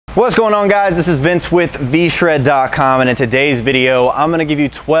What's going on, guys? This is Vince with vshred.com, and in today's video I'm going to give you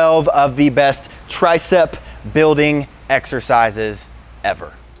 12 of the best tricep building exercises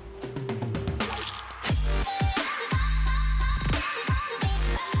ever.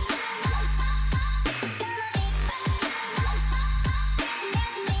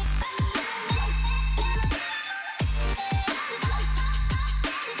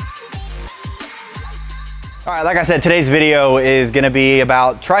 All right, like I said, today's video is gonna be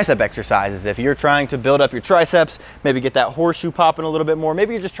about tricep exercises. If you're trying to build up your triceps, maybe get that horseshoe popping a little bit more,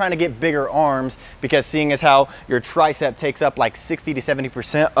 maybe you're just trying to get bigger arms, because seeing as how your tricep takes up like 60 to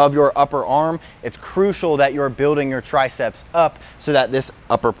 70% of your upper arm, it's crucial that you're building your triceps up so that this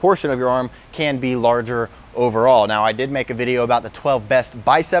upper portion of your arm can be larger overall. Now, I did make a video about the 12 best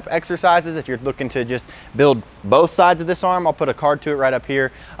bicep exercises. If you're looking to just build both sides of this arm, I'll put a card to it right up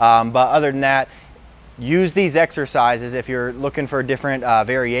here. But other than that, use these exercises if you're looking for different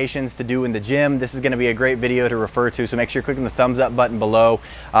variations to do in the gym. This is going to be a great video to refer to, so make sure you're clicking the thumbs up button below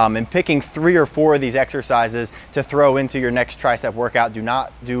and picking 3 or 4 of these exercises to throw into your next tricep workout. Do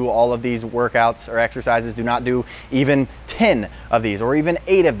not do all of these workouts or exercises. Do not do even 10 of these or even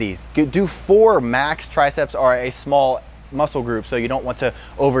 8 of these. Do 4 max. Triceps are a small muscle group, so you don't want to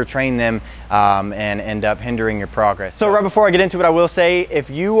overtrain them and end up hindering your progress. So right before I get into it, I will say, if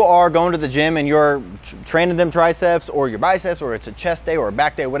you are going to the gym and you're training them triceps or your biceps, or it's a chest day or a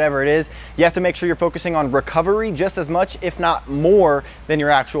back day, whatever it is, you have to make sure you're focusing on recovery just as much, if not more, than your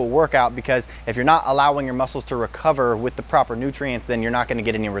actual workout, because if you're not allowing your muscles to recover with the proper nutrients, then you're not going to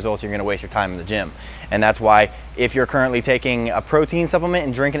get any results. You're going to waste your time in the gym. And that's why, if you're currently taking a protein supplement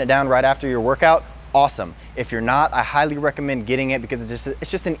and drinking it down right after your workout, awesome. If you're not, I highly recommend getting it, because it's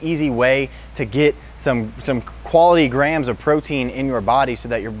just an easy way to get some quality grams of protein in your body, so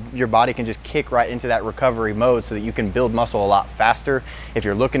that your body can just kick right into that recovery mode, so that you can build muscle a lot faster. If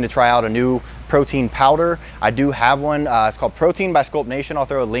you're looking to try out a new protein powder, I do have one. It's called Protein by Sculpt Nation. I'll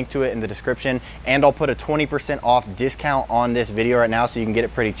throw a link to it in the description, and I'll put a 20% off discount on this video right now, so you can get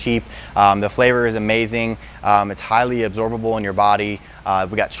it pretty cheap. The flavor is amazing. It's highly absorbable in your body.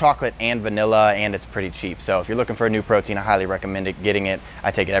 We got chocolate and vanilla, and it's pretty cheap. So if you're looking for a new protein, I highly recommend getting it.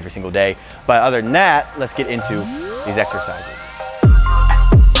 I take it every single day. But other than that, let's get into these exercises.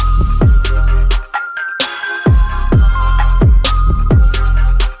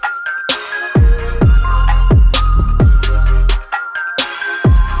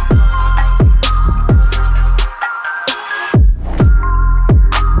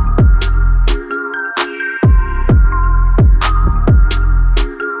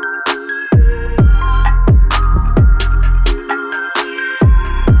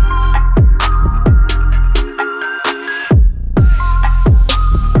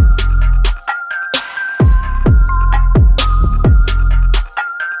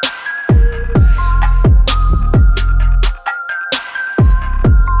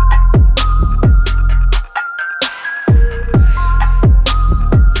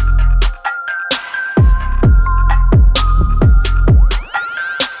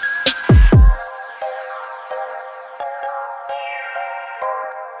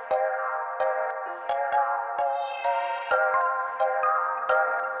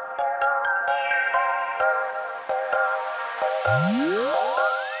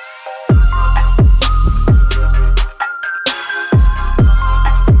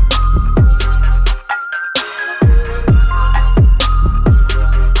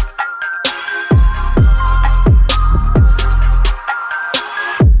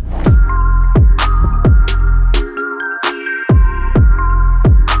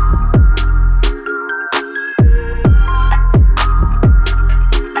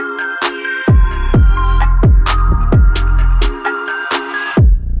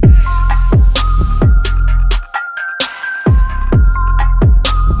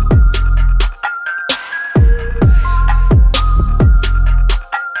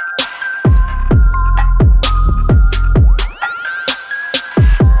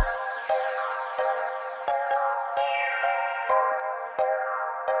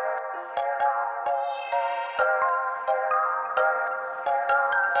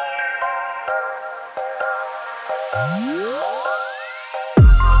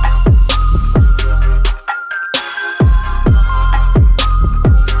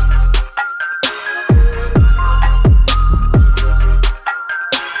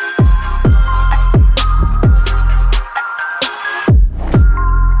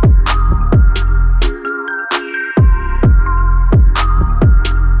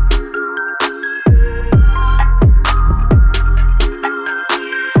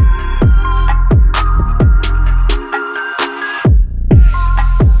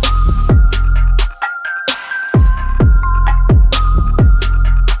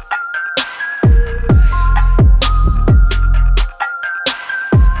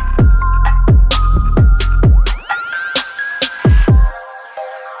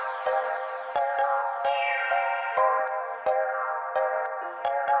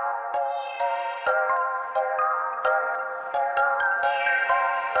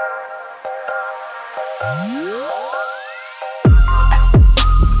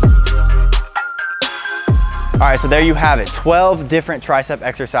 All right, so there you have it. 12 different tricep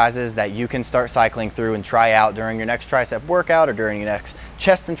exercises that you can start cycling through and try out during your next tricep workout or during your next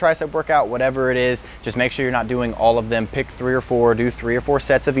chest and tricep workout, whatever it is. Just make sure you're not doing all of them. Pick 3 or 4, do 3 or 4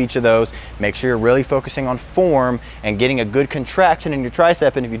 sets of each of those. Make sure you're really focusing on form and getting a good contraction in your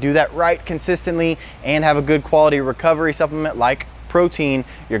tricep. And if you do that right consistently and have a good quality recovery supplement like protein,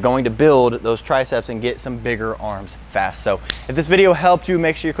 you're going to build those triceps and get some bigger arms fast. So if this video helped you,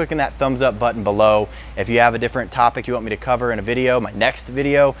 make sure you're clicking that thumbs up button below. If you have a different topic you want me to cover in a video, my next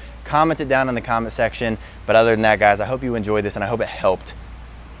video, comment it down in the comment section. But other than that, guys, I hope you enjoyed this and I hope it helped.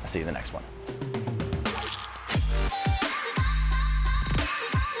 I'll see you in the next one.